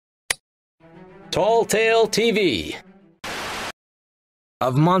Tall Tale TV.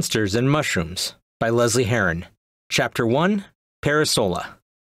 Of Monsters and Mushrooms by Lesley Herron. Chapter 1, Parasola.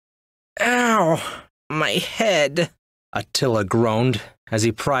 Ow! My head! Attila groaned as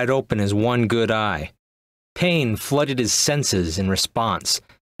he pried open his one good eye. Pain flooded his senses in response,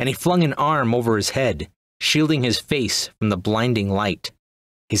 and he flung an arm over his head, shielding his face from the blinding light.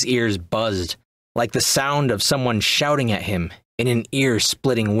 His ears buzzed, like the sound of someone shouting at him in an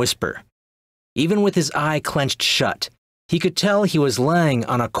ear-splitting whisper. Even with his eye clenched shut, he could tell he was laying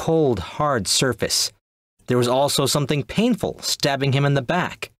on a cold, hard surface. There was also something painful stabbing him in the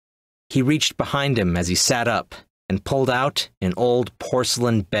back. He reached behind him as he sat up and pulled out an old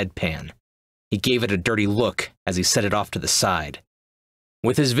porcelain bedpan. He gave it a dirty look as he set it off to the side.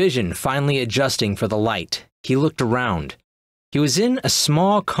 With his vision finally adjusting for the light, he looked around. He was in a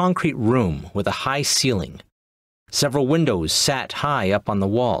small concrete room with a high ceiling. Several windows sat high up on the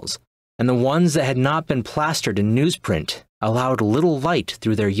walls, and the ones that had not been plastered in newsprint allowed little light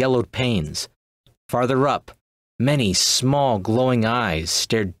through their yellowed panes. Farther up, many small glowing eyes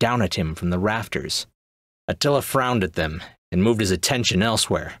stared down at him from the rafters. Attila frowned at them and moved his attention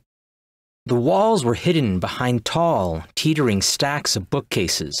elsewhere. The walls were hidden behind tall, teetering stacks of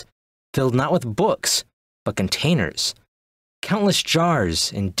bookcases, filled not with books, but containers. Countless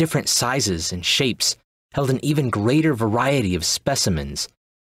jars in different sizes and shapes held an even greater variety of specimens.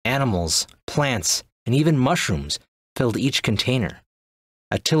 Animals, plants, and even mushrooms filled each container.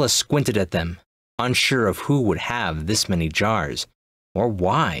 Attila squinted at them, unsure of who would have this many jars, or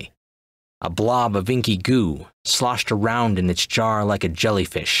why. A blob of inky goo sloshed around in its jar like a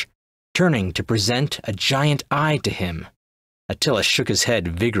jellyfish, turning to present a giant eye to him. Attila shook his head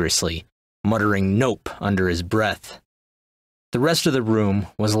vigorously, muttering "nope" under his breath. The rest of the room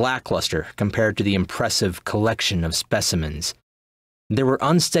was lackluster compared to the impressive collection of specimens. There were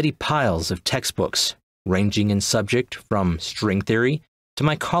unsteady piles of textbooks, ranging in subject from string theory to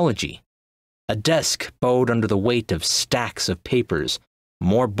mycology. A desk bowed under the weight of stacks of papers,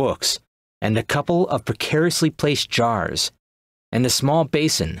 more books, and a couple of precariously placed jars. And a small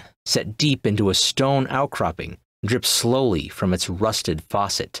basin, set deep into a stone outcropping, dripped slowly from its rusted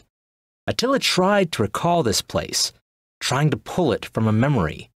faucet. Attila tried to recall this place, trying to pull it from a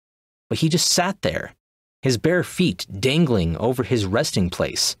memory, but he just sat there, his bare feet dangling over his resting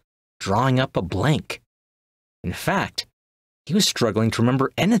place, drawing up a blank. In fact, he was struggling to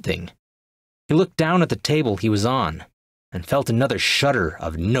remember anything. He looked down at the table he was on, and felt another shudder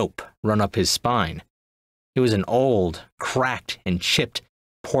of nope run up his spine. It was an old, cracked, and chipped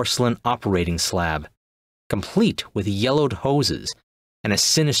porcelain operating slab, complete with yellowed hoses and a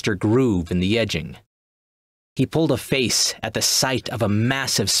sinister groove in the edging. He pulled a face at the sight of a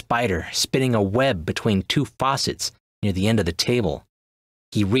massive spider spinning a web between two faucets near the end of the table.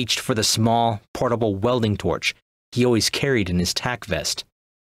 He reached for the small, portable welding torch he always carried in his tack vest,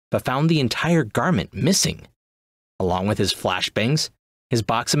 but found the entire garment missing, along with his flashbangs, his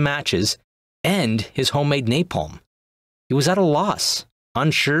box of matches, and his homemade napalm. He was at a loss,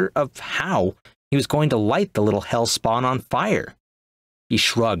 unsure of how he was going to light the little hell spawn on fire. He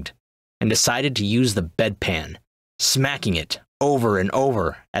shrugged and decided to use the bedpan, smacking it over and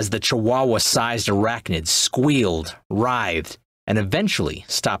over as the chihuahua-sized arachnid squealed, writhed, and eventually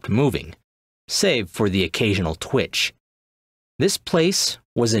stopped moving, save for the occasional twitch. This place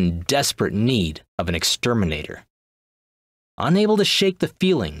was in desperate need of an exterminator. Unable to shake the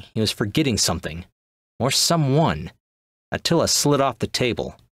feeling he was forgetting something, or someone, Attila slid off the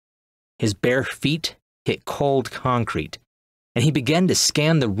table. His bare feet hit cold concrete, and he began to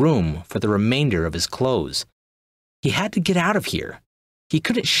scan the room for the remainder of his clothes. He had to get out of here. He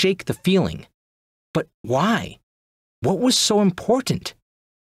couldn't shake the feeling. But why? What was so important?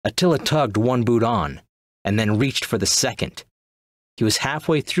 Attila tugged one boot on, and then reached for the second. He was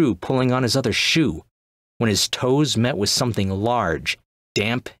halfway through pulling on his other shoe when his toes met with something large,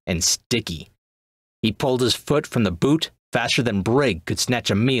 damp, and sticky. He pulled his foot from the boot faster than Brig could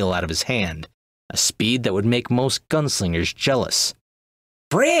snatch a meal out of his hand, a speed that would make most gunslingers jealous.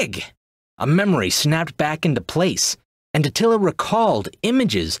 Brig! A memory snapped back into place, and Attila recalled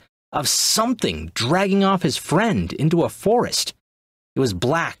images of something dragging off his friend into a forest. It was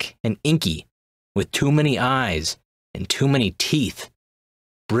black and inky, with too many eyes and too many teeth.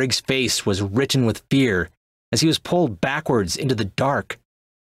 Brig's face was written with fear as he was pulled backwards into the dark.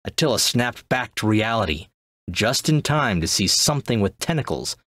 Attila snapped back to reality, just in time to see something with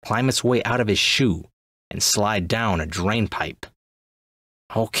tentacles climb its way out of his shoe and slide down a drain pipe.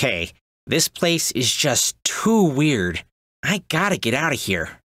 Okay, this place is just too weird. I gotta get out of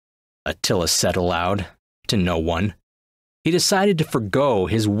here, Attila said aloud, to no one. he decided to forgo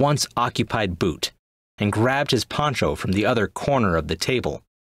his once-occupied boot and grabbed his poncho from the other corner of the table.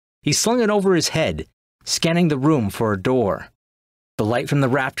 He slung it over his head, scanning the room for a door. The light from the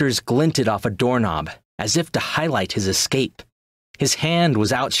rafters glinted off a doorknob, as if to highlight his escape. His hand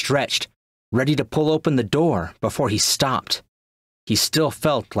was outstretched, ready to pull open the door before he stopped. He still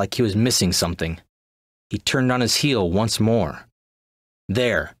felt like he was missing something. He turned on his heel once more.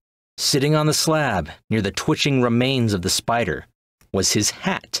 There, sitting on the slab near the twitching remains of the spider, was his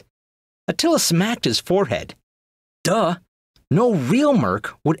hat. Attila smacked his forehead. Duh! No real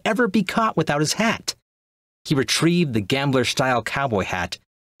merc would ever be caught without his hat. He retrieved the gambler-style cowboy hat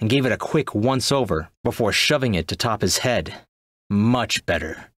and gave it a quick once-over before shoving it atop his head. Much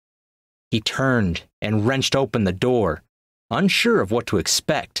better. He turned and wrenched open the door, unsure of what to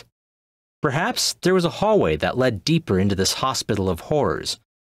expect. Perhaps there was a hallway that led deeper into this hospital of horrors.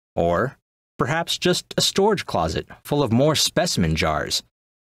 Or perhaps just a storage closet full of more specimen jars.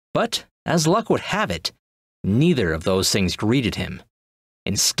 But, as luck would have it, neither of those things greeted him.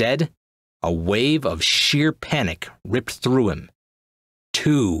 Instead, a wave of sheer panic ripped through him.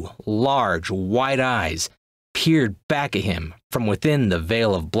 Two large, wide eyes peered back at him from within the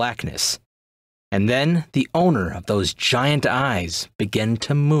veil of blackness. And then the owner of those giant eyes began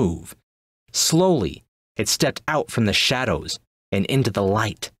to move. Slowly, it stepped out from the shadows and into the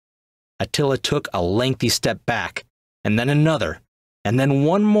light. Attila took a lengthy step back, and then another, and then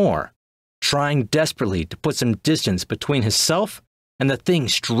one more, trying desperately to put some distance between himself and the thing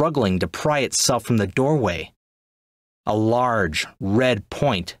struggling to pry itself from the doorway. A large, red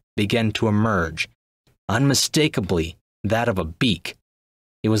point began to emerge, unmistakably that of a beak.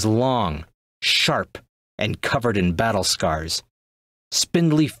 It was long, sharp, and covered in battle scars.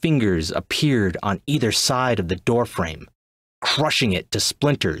 Spindly fingers appeared on either side of the doorframe, crushing it to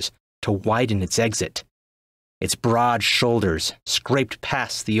splinters to widen its exit. Its broad shoulders scraped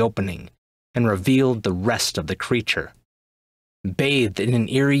past the opening and revealed the rest of the creature. Bathed in an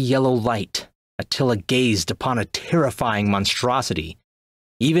eerie yellow light, Attila gazed upon a terrifying monstrosity.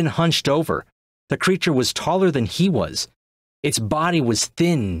 Even hunched over, the creature was taller than he was. Its body was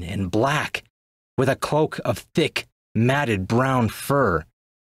thin and black, with a cloak of thick, matted brown fur.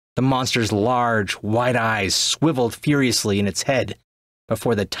 The monster's large, wide eyes swiveled furiously in its head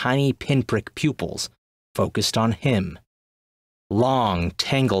before the tiny pinprick pupils focused on him. Long,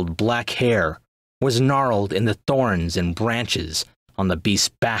 tangled black hair was gnarled in the thorns and branches on the beast's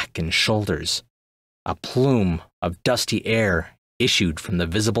back and shoulders. A plume of dusty air issued from the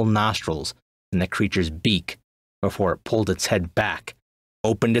visible nostrils in the creature's beak before it pulled its head back,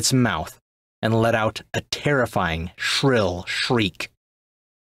 opened its mouth, and let out a terrifying, shrill shriek.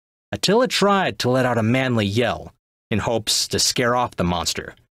 Attila tried to let out a manly yell in hopes to scare off the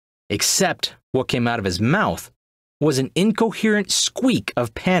monster, except what came out of his mouth was an incoherent squeak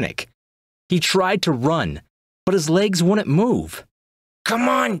of panic. He tried to run, but his legs wouldn't move. Come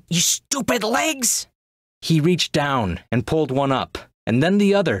on, you stupid legs! He reached down and pulled one up, and then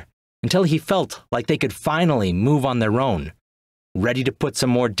the other, until he felt like they could finally move on their own. Ready to put some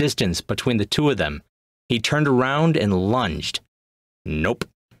more distance between the two of them, he turned around and lunged. Nope.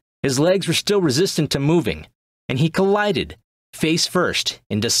 His legs were still resistant to moving, and he collided, face first,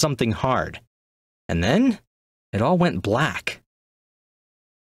 into something hard. And then, it all went black.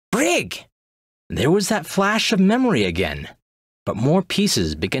 Brig! There was that flash of memory again, but more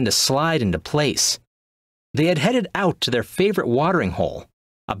pieces began to slide into place. They had headed out to their favorite watering hole,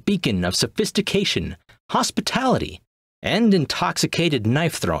 a beacon of sophistication, hospitality, and intoxicated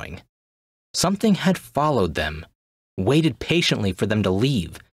knife-throwing. Something had followed them, waited patiently for them to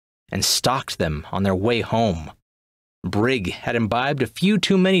leave, and stalked them on their way home. Brig had imbibed a few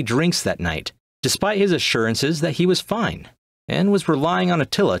too many drinks that night, despite his assurances that he was fine, and was relying on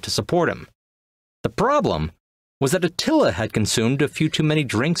Attila to support him. The problem was that Attila had consumed a few too many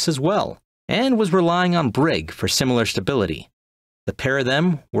drinks as well, and was relying on Brig for similar stability. The pair of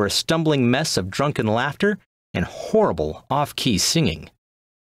them were a stumbling mess of drunken laughter and horrible off-key singing.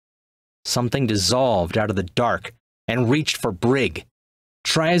 Something dissolved out of the dark and reached for Brig.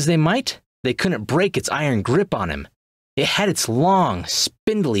 Try as they might, they couldn't break its iron grip on him. It had its long,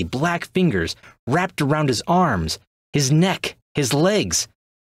 spindly black fingers wrapped around his arms, his neck, his legs.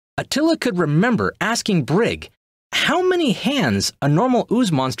 Attila could remember asking Brig how many hands a normal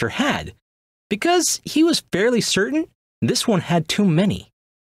ooze monster had, because he was fairly certain this one had too many.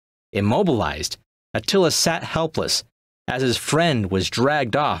 Immobilized, Attila sat helpless as his friend was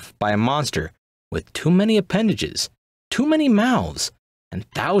dragged off by a monster with too many appendages, too many mouths, and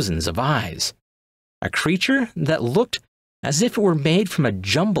thousands of eyes. A creature that looked as if it were made from a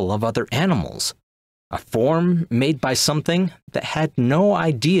jumble of other animals. A form made by something that had no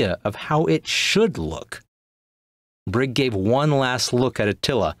idea of how it should look. Brig gave one last look at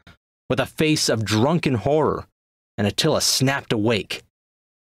Attila with a face of drunken horror, and Attila snapped awake.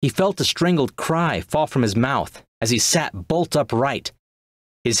 He felt a strangled cry fall from his mouth as he sat bolt upright.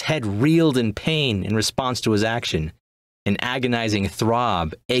 His head reeled in pain in response to his action. An agonizing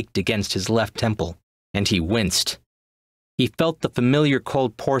throb ached against his left temple, and he winced. He felt the familiar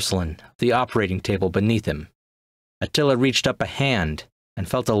cold porcelain of the operating table beneath him. Attila reached up a hand and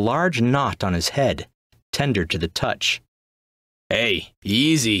felt a large knot on his head, tender to the touch. "Hey,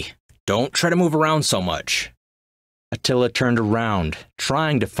 easy. Don't try to move around so much." Attila turned around,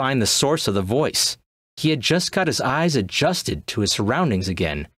 trying to find the source of the voice. He had just got his eyes adjusted to his surroundings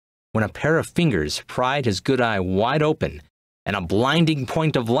again, when a pair of fingers pried his good eye wide open, and a blinding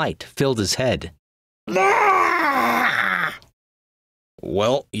point of light filled his head.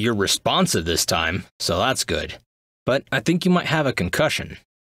 "Well, you're responsive this time, so that's good. But I think you might have a concussion."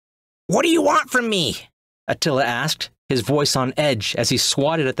 What do you want from me? Attila asked, his voice on edge as he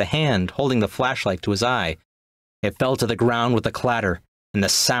swatted at the hand holding the flashlight to his eye. It fell to the ground with a clatter and the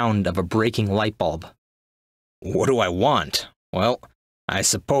sound of a breaking light bulb. "What do I want? Well, I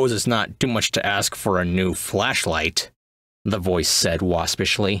suppose it's not too much to ask for a new flashlight," the voice said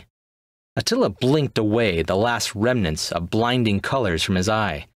waspishly. Attila blinked away the last remnants of blinding colors from his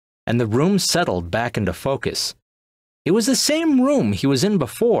eye, and the room settled back into focus. It was the same room he was in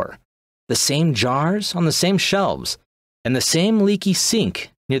before, the same jars on the same shelves, and the same leaky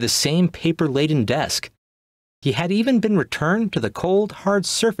sink near the same paper-laden desk. He had even been returned to the cold, hard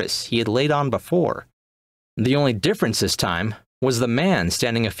surface he had laid on before. The only difference this time was the man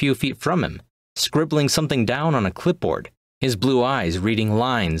standing a few feet from him, scribbling something down on a clipboard, his blue eyes reading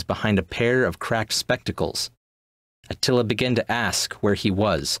lines behind a pair of cracked spectacles. Attila began to ask where he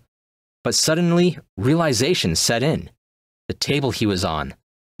was, but suddenly realization set in. The table he was on,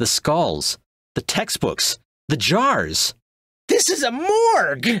 the skulls, the textbooks, the jars. "This is a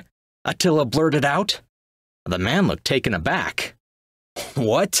morgue!" Attila blurted out. The man looked taken aback.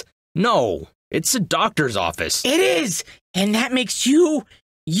 "What? No, it's a doctor's office." "It is! And that makes you...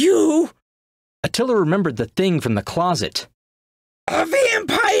 Attila remembered the thing from the closet. a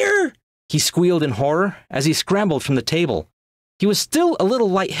vampire!" He squealed in horror as he scrambled from the table. He was still a little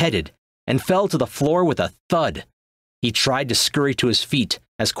lightheaded and fell to the floor with a thud. He tried to scurry to his feet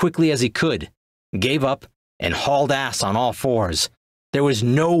as quickly as he could, gave up, and hauled ass on all fours. There was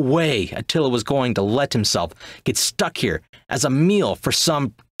no way Attila was going to let himself get stuck here as a meal for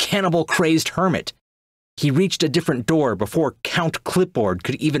some cannibal-crazed hermit. He reached a different door before Count Clipboard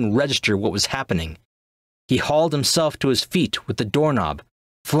could even register what was happening. He hauled himself to his feet with the doorknob,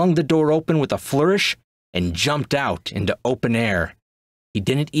 flung the door open with a flourish, and jumped out into open air. He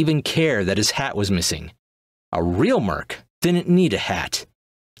didn't even care that his hat was missing. A real merc didn't need a hat.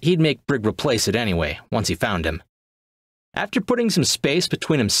 He'd make Brig replace it anyway, once he found him. After putting some space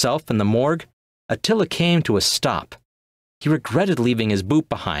between himself and the morgue, Attila came to a stop. He regretted leaving his boot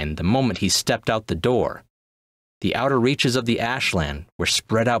behind the moment he stepped out the door. The outer reaches of the ashland were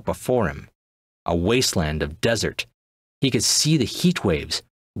spread out before him, a wasteland of desert. He could see the heat waves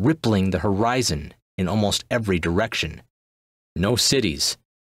rippling the horizon in almost every direction. No cities,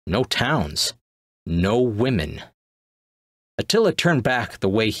 no towns, no women. Attila turned back the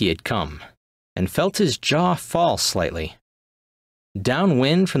way he had come, and felt his jaw fall slightly.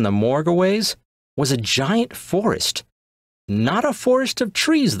 Downwind from the morgue a ways was a giant forest. Not a forest of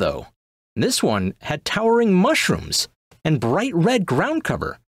trees, though. This one had towering mushrooms and bright red ground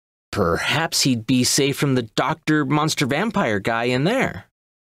cover. Perhaps he'd be safe from the Dr. Monster Vampire guy in there.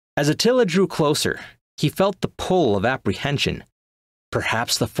 As Attila drew closer, he felt the pull of apprehension.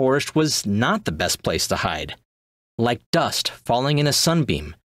 Perhaps the forest was not the best place to hide. Like dust falling in a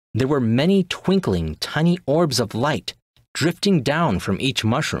sunbeam, there were many twinkling, tiny orbs of light drifting down from each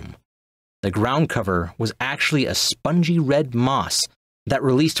mushroom. The ground cover was actually a spongy red moss that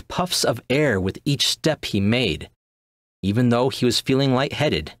released puffs of air with each step he made. Even though he was feeling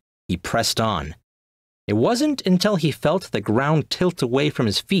lightheaded, he pressed on. It wasn't until he felt the ground tilt away from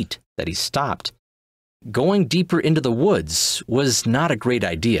his feet that he stopped. Going deeper into the woods was not a great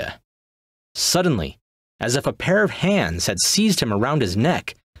idea. Suddenly, as if a pair of hands had seized him around his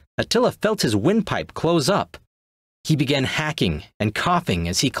neck, Attila felt his windpipe close up. He began hacking and coughing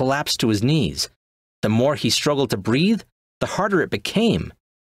as he collapsed to his knees. The more he struggled to breathe, the harder it became.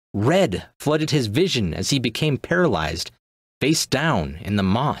 Red flooded his vision as he became paralyzed, face down in the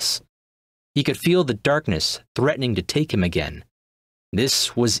moss. He could feel the darkness threatening to take him again.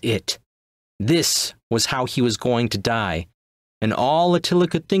 This was it. This was how he was going to die, and all Attila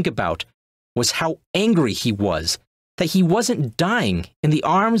could think about was how angry he was that he wasn't dying in the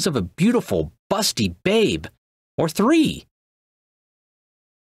arms of a beautiful, busty babe, or 3.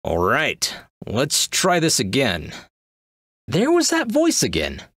 All right, let's try this again. There was that voice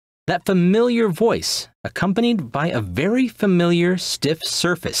again, that familiar voice, accompanied by a very familiar stiff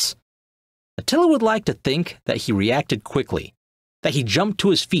surface. Attila would like to think that he reacted quickly, that he jumped to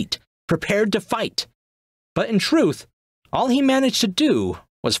his feet, prepared to fight. But in truth, all he managed to do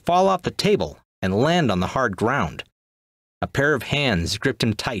was fall off the table and land on the hard ground. A pair of hands gripped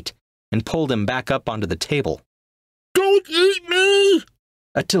him tight and pulled him back up onto the table. "Don't eat me!"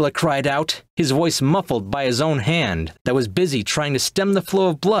 Attila cried out, his voice muffled by his own hand that was busy trying to stem the flow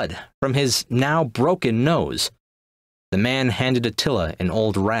of blood from his now broken nose. The man handed Attila an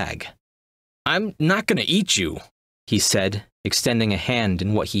old rag. "I'm not going to eat you," he said, extending a hand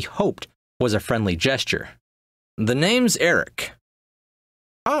in what he hoped was a friendly gesture. "The name's Eric."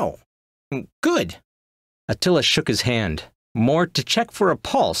 "Oh, good." Attila shook his hand, more to check for a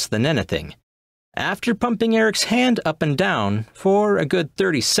pulse than anything. After pumping Eric's hand up and down for a good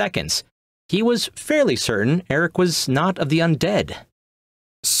 30 seconds, he was fairly certain Eric was not of the undead.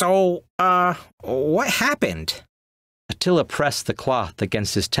 So, what happened? Attila pressed the cloth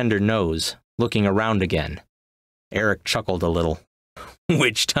against his tender nose, looking around again. Eric chuckled a little.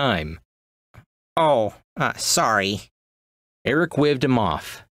 "Which time?" "Oh, sorry." Eric waved him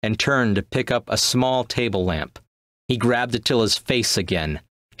off and turned to pick up a small table lamp. He grabbed Attila's face again,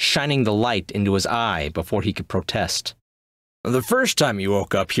 shining the light into his eye before he could protest. "The first time you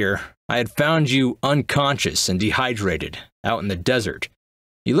woke up here, I had found you unconscious and dehydrated, out in the desert.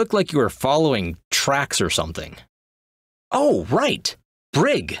 You looked like you were following tracks or something." "Oh, right!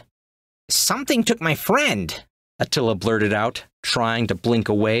 Brig!" "Something took my friend," Attila blurted out, trying to blink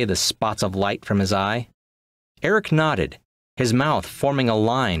away the spots of light from his eye. Eric nodded, his mouth forming a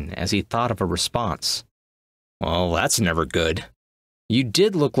line as he thought of a response. "Well, that's never good. You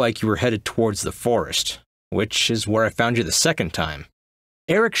did look like you were headed towards the forest, which is where I found you the second time."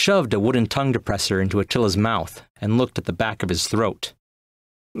 Eric shoved a wooden tongue depressor into Attila's mouth and looked at the back of his throat.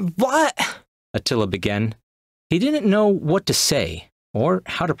 "What?" Attila began. He didn't know what to say or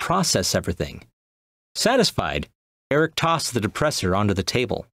how to process everything. Satisfied, Eric tossed the depressor onto the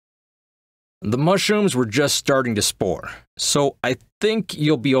table. "The mushrooms were just starting to spore, so I think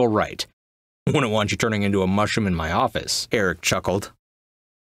you'll be all right. Wouldn't want you turning into a mushroom in my office," Eric chuckled.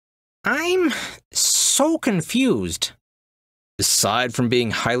 "I'm so confused." Aside from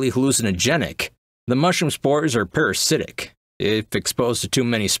being highly hallucinogenic, the mushroom spores are parasitic. If exposed to too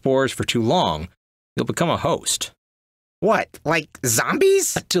many spores for too long, you'll become a host. "What, like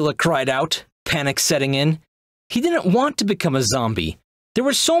zombies?" Attila cried out, panic setting in. He didn't want to become a zombie. There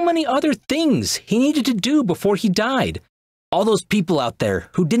were so many other things he needed to do before he died. All those people out there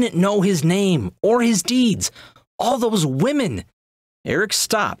who didn't know his name or his deeds. All those women. Eric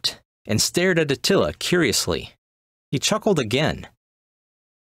stopped and stared at Attila curiously. He chuckled again.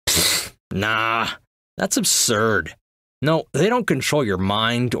 "Nah, that's absurd. No, they don't control your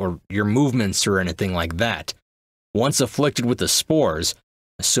mind or your movements or anything like that. Once afflicted with the spores,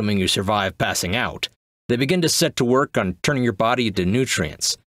 assuming you survive passing out, they begin to set to work on turning your body into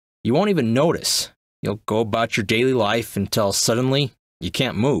nutrients. You won't even notice. You'll go about your daily life until suddenly you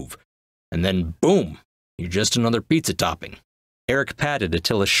can't move. And then boom, you're just another pizza topping." Eric patted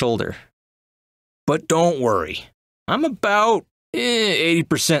Attila's shoulder. "But don't worry. I'm about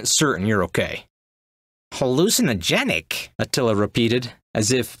 80% certain you're okay." "Hallucinogenic?" Attila repeated,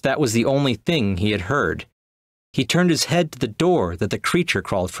 as if that was the only thing he had heard. He turned his head to the door that the creature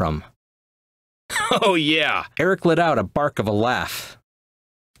crawled from. "Oh yeah!" Eric let out a bark of a laugh.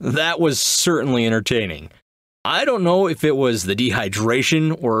 "That was certainly entertaining. I don't know if it was the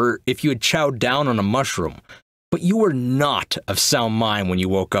dehydration or if you had chowed down on a mushroom, but you were not of sound mind when you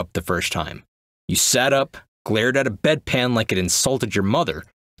woke up the first time. You sat up, glared at a bedpan like it insulted your mother,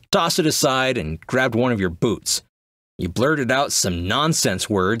 tossed it aside, and grabbed one of your boots. You blurted out some nonsense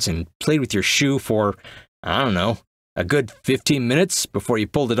words and played with your shoe for, I don't know, a good 15 minutes before you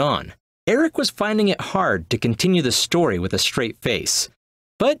pulled it on." Eric was finding it hard to continue the story with a straight face,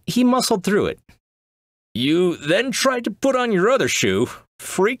 but he muscled through it. "You then tried to put on your other shoe,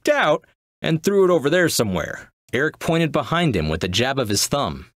 freaked out, and threw it over there somewhere." Eric pointed behind him with a jab of his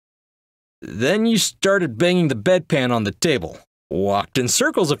thumb. "Then you started banging the bedpan on the table, walked in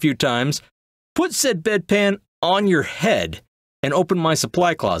circles a few times, put said bedpan on your head, and opened my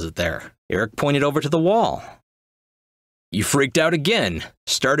supply closet there." Eric pointed over to the wall. "You freaked out again,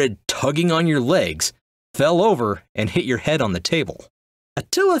 started tugging on your legs, fell over, and hit your head on the table."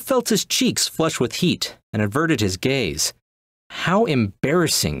 Attila felt his cheeks flush with heat and averted his gaze. How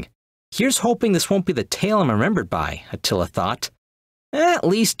embarrassing. Here's hoping this won't be the tale I'm remembered by, Attila thought. At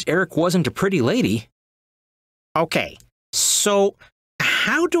least Eric wasn't a pretty lady. Okay, so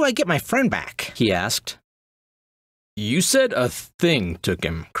how do I get my friend back? He asked. You said a thing took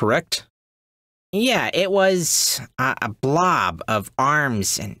him, correct? Yeah, it was a blob of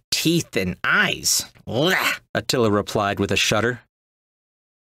arms and teeth and eyes. Blah. Attila replied with a shudder.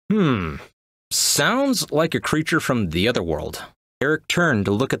 Sounds like a creature from the other world. Eric turned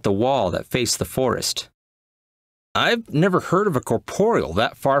to look at the wall that faced the forest. I've never heard of a corporeal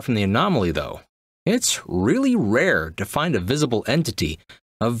that far from the anomaly, though. It's really rare to find a visible entity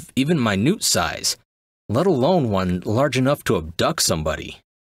of even minute size, let alone one large enough to abduct somebody.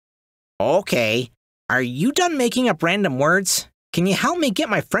 Okay, are you done making up random words? Can you help me get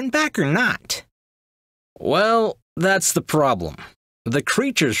my friend back or not? Well, that's the problem. The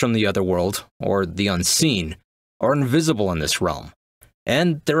creatures from the other world, or the unseen, are invisible in this realm,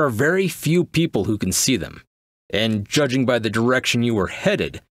 and there are very few people who can see them. And judging by the direction you were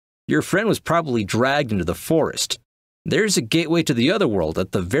headed, your friend was probably dragged into the forest. There's a gateway to the other world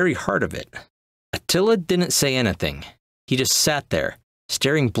at the very heart of it. Attila didn't say anything. He just sat there,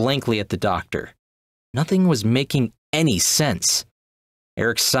 staring blankly at the doctor. Nothing was making any sense.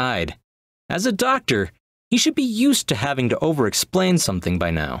 Eric sighed. As a doctor, he should be used to having to over-explain something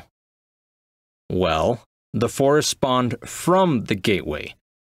by now. Well, the forest spawned from the gateway,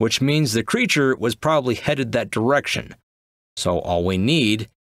 which means the creature was probably headed that direction. So all we need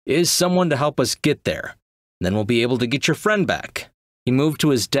is someone to help us get there. Then we'll be able to get your friend back. He moved to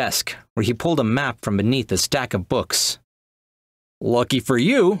his desk, where he pulled a map from beneath a stack of books. Lucky for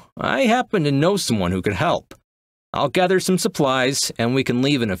you, I happen to know someone who could help. I'll gather some supplies, and we can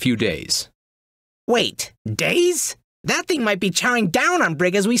leave in a few days. Wait, days? That thing might be chowing down on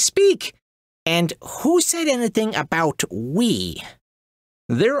Brig as we speak. And who said anything about we?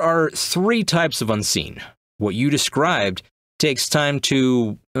 There are 3 types of unseen. What you described takes time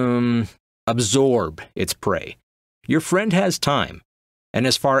to, absorb its prey. Your friend has time. And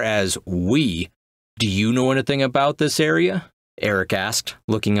as far as we, do you know anything about this area? Eric asked,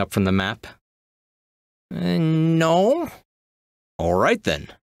 looking up from the map. No. All right then,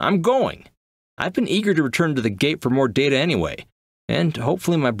 I'm going. I've been eager to return to the gate for more data anyway, and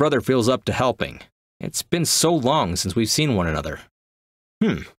hopefully my brother feels up to helping. It's been so long since we've seen one another.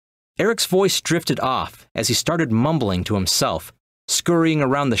 Eric's voice drifted off as he started mumbling to himself, scurrying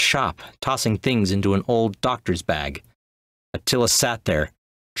around the shop, tossing things into an old doctor's bag. Attila sat there,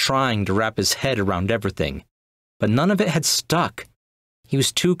 trying to wrap his head around everything, but none of it had stuck. He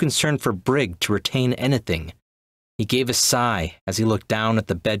was too concerned for Brig to retain anything. He gave a sigh as he looked down at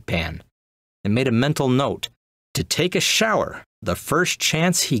the bedpan and made a mental note to take a shower the first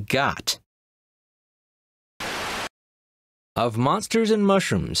chance he got. Of Monsters and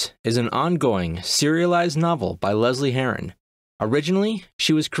Mushrooms is an ongoing, serialized novel by Lesley Herron. Originally,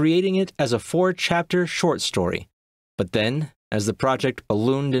 she was creating it as a 4-chapter short story, but then, as the project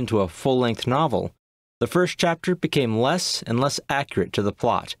ballooned into a full-length novel, the first chapter became less and less accurate to the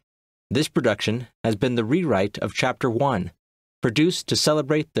plot. This production has been the rewrite of Chapter 1, produced to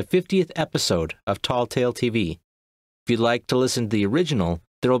celebrate the 50th episode of Tall Tale TV. If you'd like to listen to the original,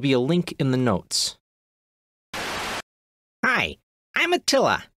 there will be a link in the notes. Hi, I'm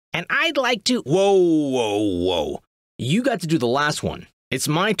Attila, and I'd like to— Whoa. You got to do the last one. It's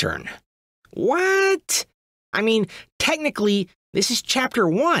my turn. What? I mean, technically, this is Chapter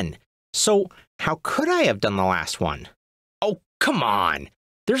 1, so how could I have done the last one? Oh, come on.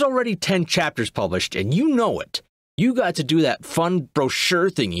 There's already 10 chapters published, and you know it. You got to do that fun brochure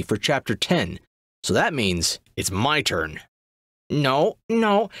thingy for Chapter 10, so that means it's my turn. No.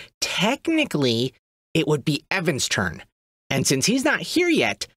 Technically, it would be Evan's turn. And since he's not here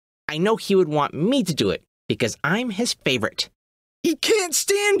yet, I know he would want me to do it, because I'm his favorite. He can't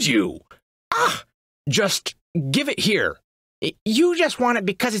stand you. Just give it here. You just want it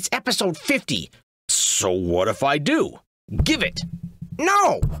because it's episode 50. So what if I do? Give it.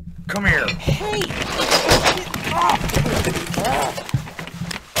 No! Come here. Hey!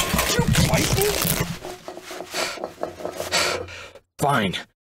 You bite me? Fine.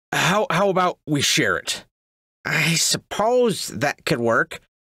 How about we share it? I suppose that could work.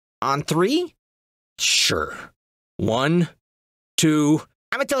 On 3? Sure. 1, 2...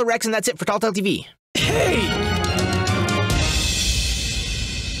 I'm Attila Rex, and that's it for Tall Tale TV. Hey!